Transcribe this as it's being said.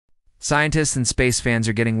Scientists and space fans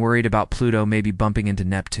are getting worried about Pluto maybe bumping into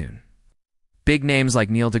Neptune. Big names like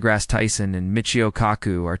Neil deGrasse Tyson and Michio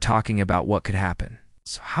Kaku are talking about what could happen.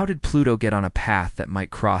 So how did Pluto get on a path that might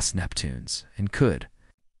cross Neptune's, and could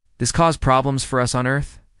this cause problems for us on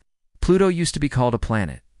Earth? Pluto used to be called a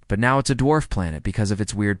planet, but now it's a dwarf planet because of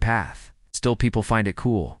its weird path. Still, people find it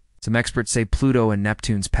cool. Some experts say Pluto and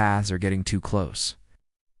Neptune's paths are getting too close.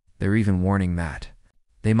 They're even warning that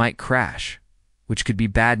they might crash, which could be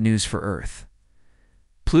bad news for Earth.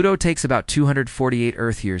 Pluto takes about 248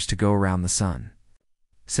 Earth years to go around the Sun.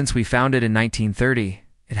 Since we found it in 1930,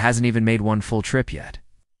 it hasn't even made one full trip yet.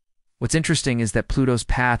 What's interesting is that Pluto's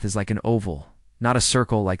path is like an oval, not a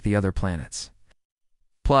circle like the other planets.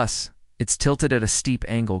 Plus, it's tilted at a steep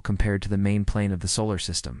angle compared to the main plane of the solar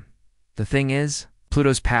system. The thing is,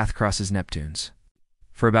 Pluto's path crosses Neptune's.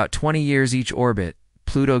 For about 20 years each orbit,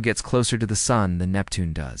 Pluto gets closer to the Sun than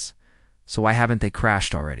Neptune does. So why haven't they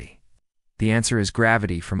crashed already? The answer is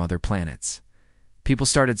gravity from other planets. People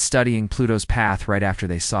started studying Pluto's path right after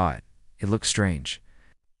they saw it. It looks strange.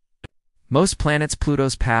 Most planets,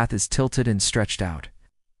 Pluto's path is tilted and stretched out.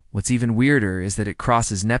 What's even weirder is that it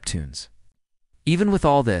crosses Neptune's. Even with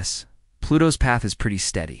all this, Pluto's path is pretty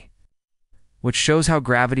steady, which shows how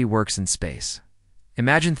gravity works in space.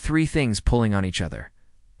 Imagine three things pulling on each other: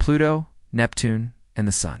 Pluto, Neptune, and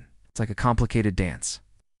the Sun. It's like a complicated dance.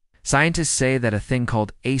 Scientists say that a thing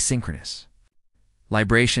called asynchronous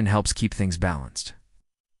libration helps keep things balanced.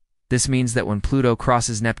 This means that when Pluto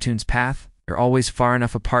crosses Neptune's path, they're always far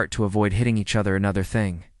enough apart to avoid hitting each other. Another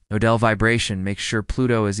thing, nodal vibration makes sure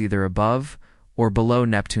Pluto is either above or below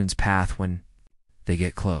Neptune's path when they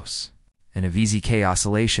get close. And a VZK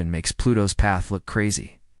oscillation makes Pluto's path look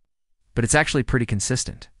crazy. But it's actually pretty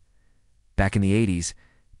consistent. Back in the 80s,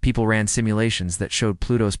 people ran simulations that showed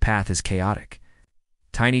Pluto's path is chaotic.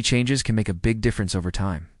 Tiny changes can make a big difference over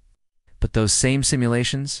time. But those same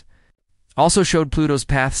simulations also showed Pluto's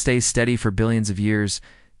path stays steady for billions of years.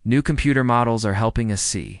 New computer models are helping us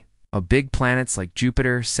see how big planets like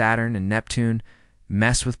Jupiter, Saturn, and Neptune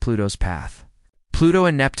mess with Pluto's path. Pluto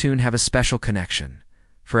and Neptune have a special connection.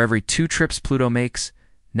 For every 2 trips Pluto makes,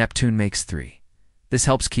 Neptune makes 3. This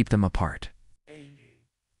helps keep them apart.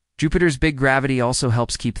 Jupiter's big gravity also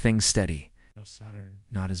helps keep things steady.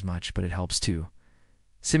 Not as much, but it helps too.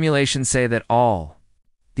 Simulations say that all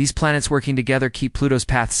these planets working together keep Pluto's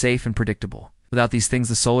path safe and predictable. Without these things,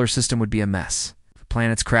 the solar system would be a mess.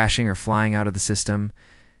 Planets crashing or flying out of the system.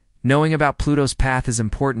 Knowing about Pluto's path is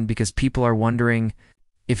important because people are wondering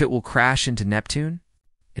if it will crash into Neptune.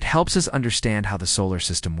 It helps us understand how the solar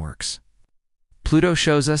system works. Pluto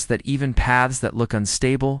shows us that even paths that look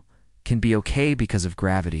unstable can be okay because of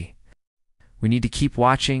gravity. We need to keep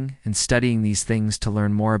watching and studying these things to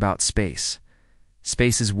learn more about space.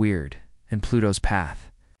 Space is weird, and Pluto's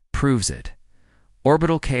path proves it.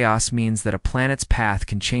 Orbital chaos means that a planet's path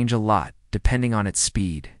can change a lot depending on its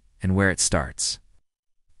speed and where it starts.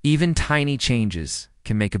 Even tiny changes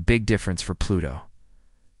can make a big difference for Pluto.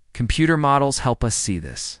 Computer models help us see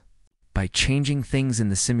this. By changing things in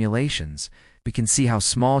the simulations, we can see how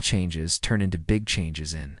small changes turn into big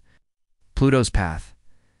changes in Pluto's path.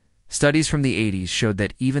 Studies from the 80s showed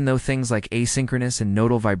that even though things like asynchronous and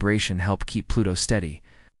nodal vibration help keep Pluto steady,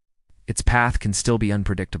 its path can still be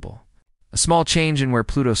unpredictable. A small change in where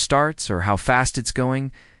Pluto starts or how fast it's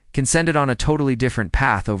going can send it on a totally different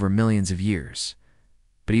path over millions of years.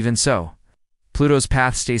 But even so, Pluto's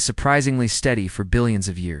path stays surprisingly steady for billions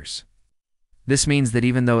of years. This means that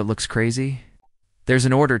even though it looks crazy, there's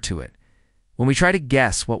an order to it. When we try to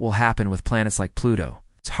guess what will happen with planets like Pluto,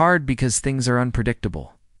 it's hard because things are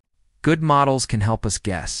unpredictable. Good models can help us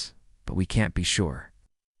guess, but we can't be sure.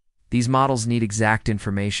 These models need exact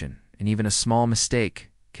information, and even a small mistake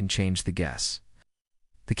can change the guess.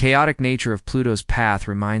 The chaotic nature of Pluto's path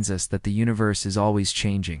reminds us that the universe is always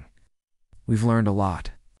changing. We've learned a lot,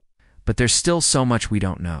 but there's still so much we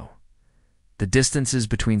don't know. The distances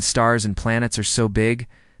between stars and planets are so big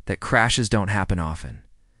that crashes don't happen often,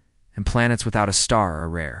 and planets without a star are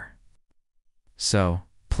rare. So,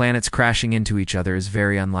 planets crashing into each other is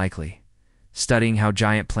very unlikely. Studying how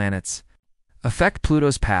giant planets affect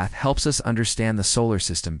Pluto's path helps us understand the solar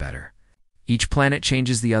system better. Each planet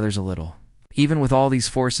changes the others a little. Even with all these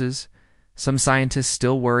forces, some scientists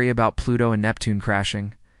still worry about Pluto and Neptune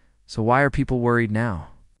crashing. So why are people worried now?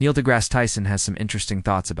 Neil deGrasse Tyson has some interesting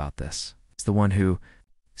thoughts about this. He's the one who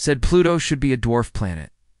said Pluto should be a dwarf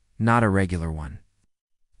planet, not a regular one.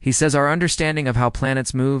 He says our understanding of how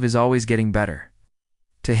planets move is always getting better.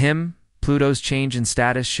 To him, Pluto's change in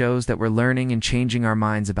status shows that we're learning and changing our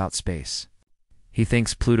minds about space. He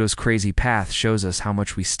thinks Pluto's crazy path shows us how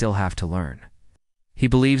much we still have to learn. He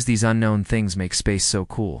believes these unknown things make space so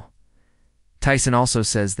cool. Tyson also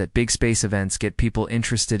says that big space events get people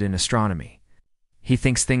interested in astronomy. He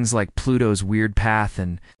thinks things like Pluto's weird path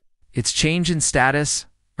and its change in status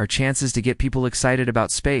are chances to get people excited about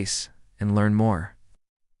space and learn more.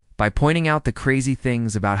 By pointing out the crazy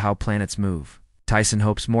things about how planets move, Tyson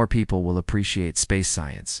hopes more people will appreciate space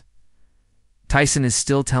science. Tyson is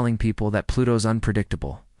still telling people that Pluto's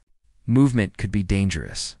unpredictable. Movement could be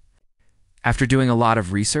dangerous. After doing a lot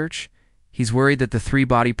of research, he's worried that the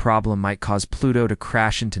three-body problem might cause Pluto to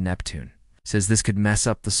crash into Neptune. Says this could mess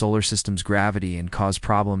up the solar system's gravity and cause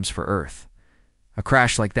problems for Earth. A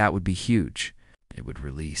crash like that would be huge. It would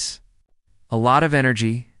release a lot of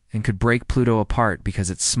energy and could break Pluto apart because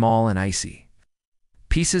it's small and icy.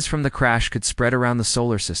 Pieces from the crash could spread around the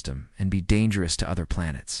solar system and be dangerous to other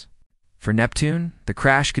planets. For Neptune, the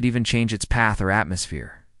crash could even change its path or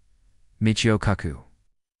atmosphere. Michio Kaku,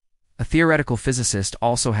 a theoretical physicist,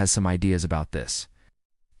 also has some ideas about this.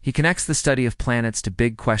 He connects the study of planets to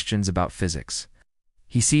big questions about physics.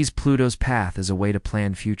 He sees Pluto's path as a way to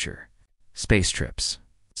plan future space trips.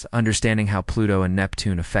 So understanding how Pluto and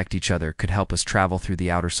Neptune affect each other could help us travel through the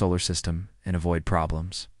outer solar system and avoid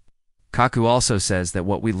problems. Kaku also says that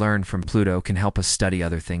what we learn from Pluto can help us study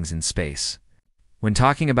other things in space. When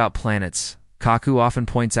talking about planets, Kaku often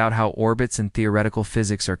points out how orbits and theoretical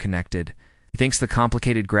physics are connected. He thinks the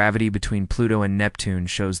complicated gravity between Pluto and Neptune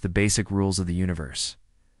shows the basic rules of the universe.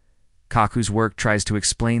 Kaku's work tries to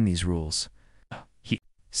explain these rules. He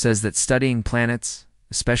says that studying planets,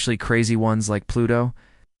 especially crazy ones like Pluto,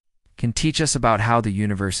 can teach us about how the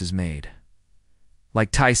universe is made.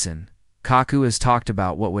 Like Tyson, Kaku has talked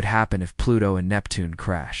about what would happen if Pluto and Neptune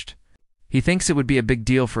crashed. He thinks it would be a big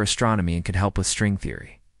deal for astronomy and could help with string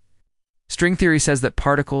theory. String theory says that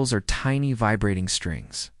particles are tiny vibrating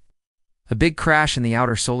strings. A big crash in the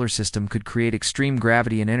outer solar system could create extreme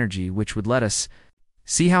gravity and energy, which would let us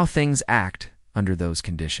see how things act under those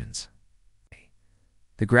conditions.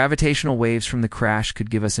 The gravitational waves from the crash could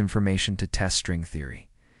give us information to test string theory.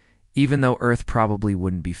 Even though Earth probably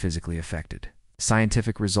wouldn't be physically affected,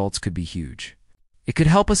 scientific results could be huge. It could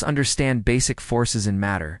help us understand basic forces in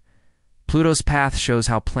matter. Pluto's path shows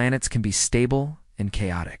how planets can be stable and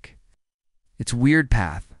chaotic. Its weird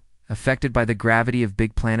path, affected by the gravity of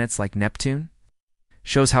big planets like Neptune,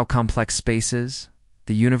 shows how complex space is.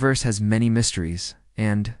 The universe has many mysteries,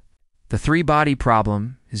 and the three-body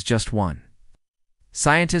problem is just one.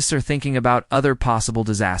 Scientists are thinking about other possible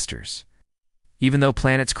disasters. Even though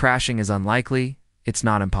planets crashing is unlikely, it's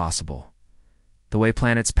not impossible. The way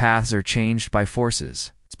planets' paths are changed by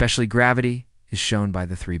forces, especially gravity, is shown by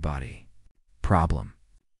the three-body problem.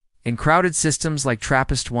 In crowded systems like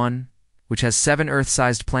TRAPPIST-1, which has 7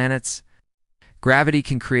 Earth-sized planets, gravity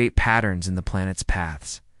can create patterns in the planet's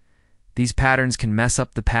paths. These patterns can mess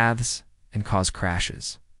up the paths and cause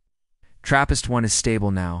crashes. TRAPPIST-1 is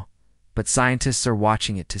stable now, but scientists are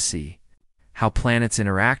watching it to see how planets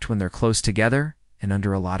interact when they're close together and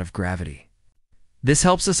under a lot of gravity. This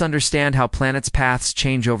helps us understand how planets' paths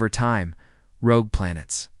change over time. Rogue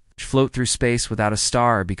planets, which float through space without a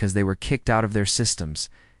star because they were kicked out of their systems,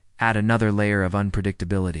 add another layer of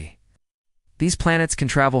unpredictability. These planets can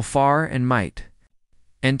travel far and might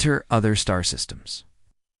enter other star systems.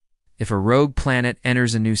 If a rogue planet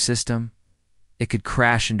enters a new system, it could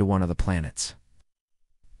crash into one of the planets.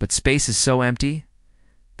 But space is so empty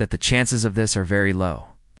that the chances of this are very low.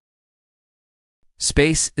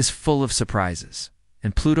 Space is full of surprises,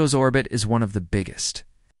 and Pluto's orbit is one of the biggest.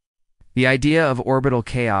 The idea of orbital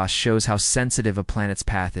chaos shows how sensitive a planet's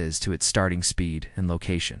path is to its starting speed and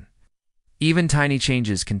location. Even tiny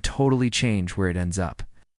changes can totally change where it ends up.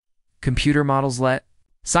 Computer models let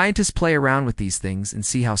scientists play around with these things and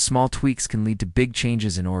see how small tweaks can lead to big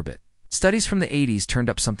changes in orbit. Studies from the 80s turned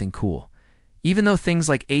up something cool. Even though things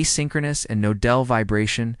like asynchronous and nodal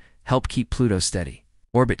vibration help keep Pluto steady,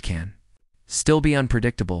 orbit can still be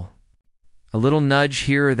unpredictable. A little nudge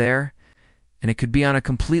here or there, and it could be on a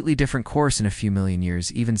completely different course in a few million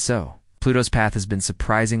years. Even so, Pluto's path has been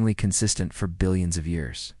surprisingly consistent for billions of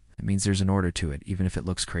years. It means there's an order to it, even if it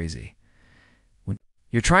looks crazy. When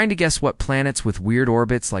you're trying to guess what planets with weird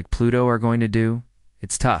orbits like Pluto are going to do,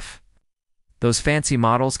 it's tough. Those fancy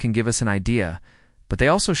models can give us an idea, but they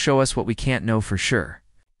also show us what we can't know for sure.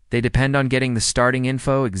 They depend on getting the starting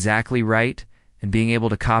info exactly right and being able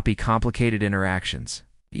to copy complicated interactions.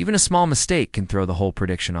 Even a small mistake can throw the whole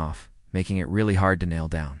prediction off, making it really hard to nail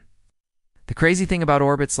down. The crazy thing about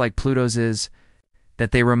orbits like Pluto's is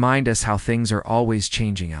that they remind us how things are always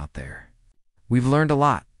changing out there. We've learned a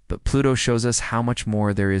lot, but Pluto shows us how much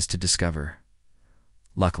more there is to discover.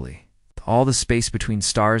 Luckily, with all the space between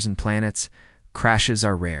stars and planets, crashes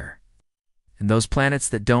are rare. And those planets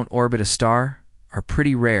that don't orbit a star are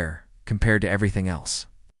pretty rare compared to everything else.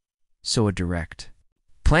 So a direct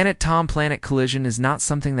planet-to-planet collision is not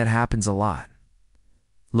something that happens a lot.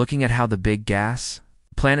 Looking at how the big gas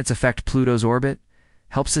planets affect Pluto's orbit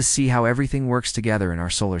helps us see how everything works together in our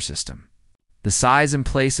solar system. The size and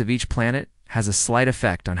place of each planet has a slight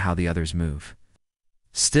effect on how the others move.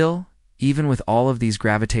 Still, even with all of these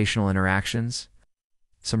gravitational interactions,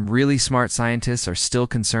 some really smart scientists are still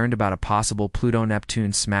concerned about a possible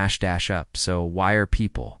Pluto-Neptune smash-up, so why are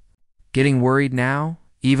people getting worried now,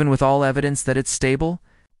 even with all evidence that it's stable?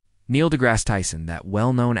 Neil deGrasse Tyson, that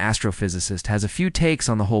well-known astrophysicist, has a few takes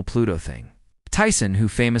on the whole Pluto thing. Tyson, who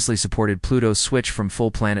famously supported Pluto's switch from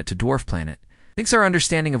full planet to dwarf planet, thinks our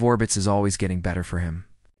understanding of orbits is always getting better for him.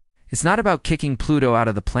 It's not about kicking Pluto out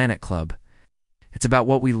of the planet club. It's about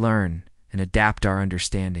what we learn and adapt our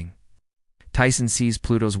understanding. Tyson sees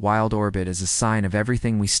Pluto's wild orbit as a sign of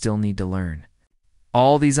everything we still need to learn.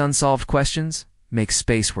 All these unsolved questions make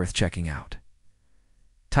space worth checking out.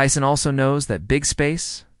 Tyson also knows that big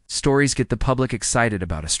space stories get the public excited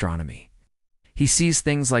about astronomy. He sees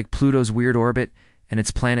things like Pluto's weird orbit and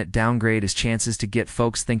its planet downgrade as chances to get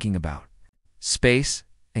folks thinking about space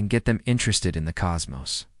and get them interested in the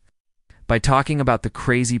cosmos. By talking about the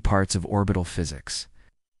crazy parts of orbital physics,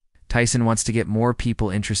 Tyson wants to get more people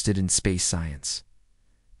interested in space science.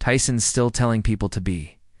 Tyson's still telling people to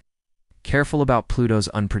be careful about Pluto's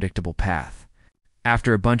unpredictable path.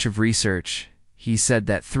 After a bunch of research, he said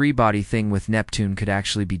that three-body thing with Neptune could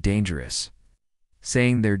actually be dangerous,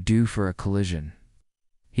 saying they're due for a collision.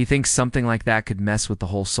 He thinks something like that could mess with the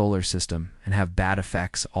whole solar system and have bad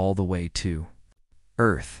effects all the way to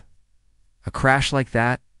Earth. A crash like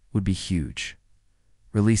that would be huge,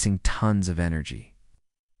 releasing tons of energy.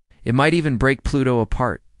 It might even break Pluto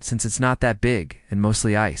apart, since it's not that big and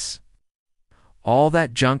mostly ice. All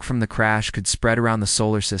that junk from the crash could spread around the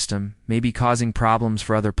solar system, maybe causing problems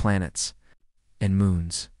for other planets and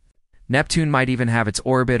moons. Neptune might even have its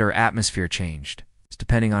orbit or atmosphere changed,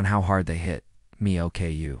 depending on how hard they hit.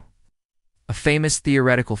 OKU. A famous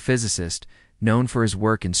theoretical physicist, known for his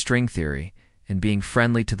work in string theory and being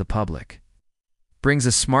friendly to the public, brings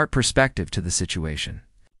a smart perspective to the situation.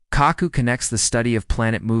 Kaku connects the study of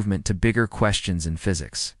planet movement to bigger questions in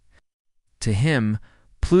physics. To him,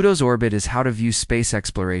 Pluto's orbit is how to view space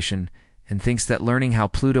exploration, and thinks that learning how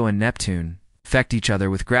Pluto and Neptune affect each other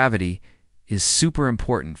with gravity is super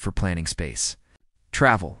important for planning space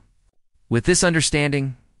travel. With this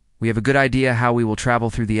understanding, we have a good idea how we will travel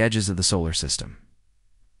through the edges of the solar system.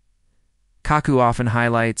 Kaku often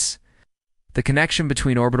highlights the connection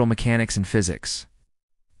between orbital mechanics and physics.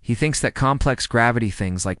 He thinks that complex gravity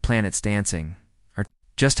things like planets dancing are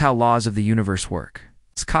just how laws of the universe work.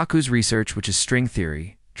 Kaku's research, which is string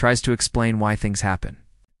theory, tries to explain why things happen.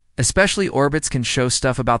 Especially orbits can show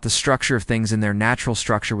stuff about the structure of things in their natural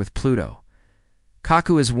structure with Pluto.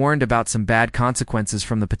 Kaku is warned about some bad consequences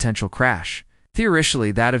from the potential crash.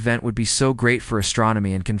 Theoretically, that event would be so great for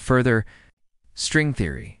astronomy and can further string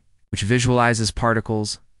theory, which visualizes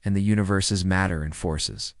particles and the universe's matter and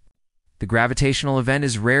forces. The gravitational event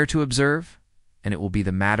is rare to observe, and it will be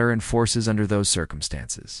the matter and forces under those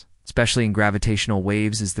circumstances. Especially in gravitational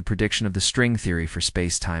waves is the prediction of the string theory for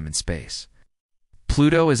space-time and space.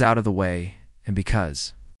 Pluto is out of the way, and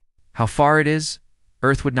because how far it is,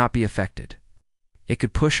 Earth would not be affected. It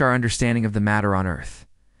could push our understanding of the matter on Earth.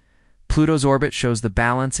 Pluto's orbit shows the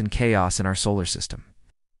balance and chaos in our solar system.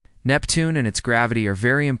 Neptune and its gravity are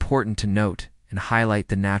very important to note and highlight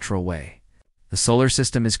the natural way the solar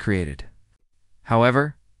system is created.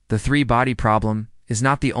 However, the three-body problem is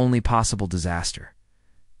not the only possible disaster.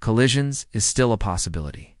 Collisions is still a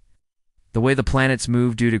possibility. The way the planets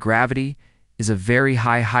move due to gravity is a very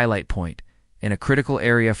high highlight point and a critical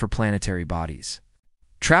area for planetary bodies.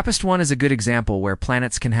 TRAPPIST-1 is a good example where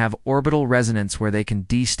planets can have orbital resonance where they can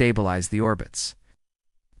destabilize the orbits.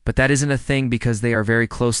 But that isn't a thing because they are very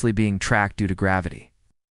closely being tracked due to gravity.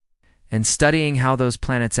 And studying how those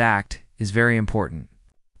planets act is very important.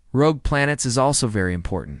 Rogue planets is also very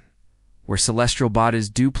important. Where celestial bodies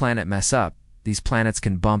do planet mess up, these planets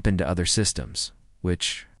can bump into other systems,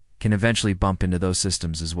 which can eventually bump into those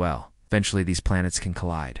systems as well. Eventually these planets can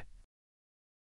collide.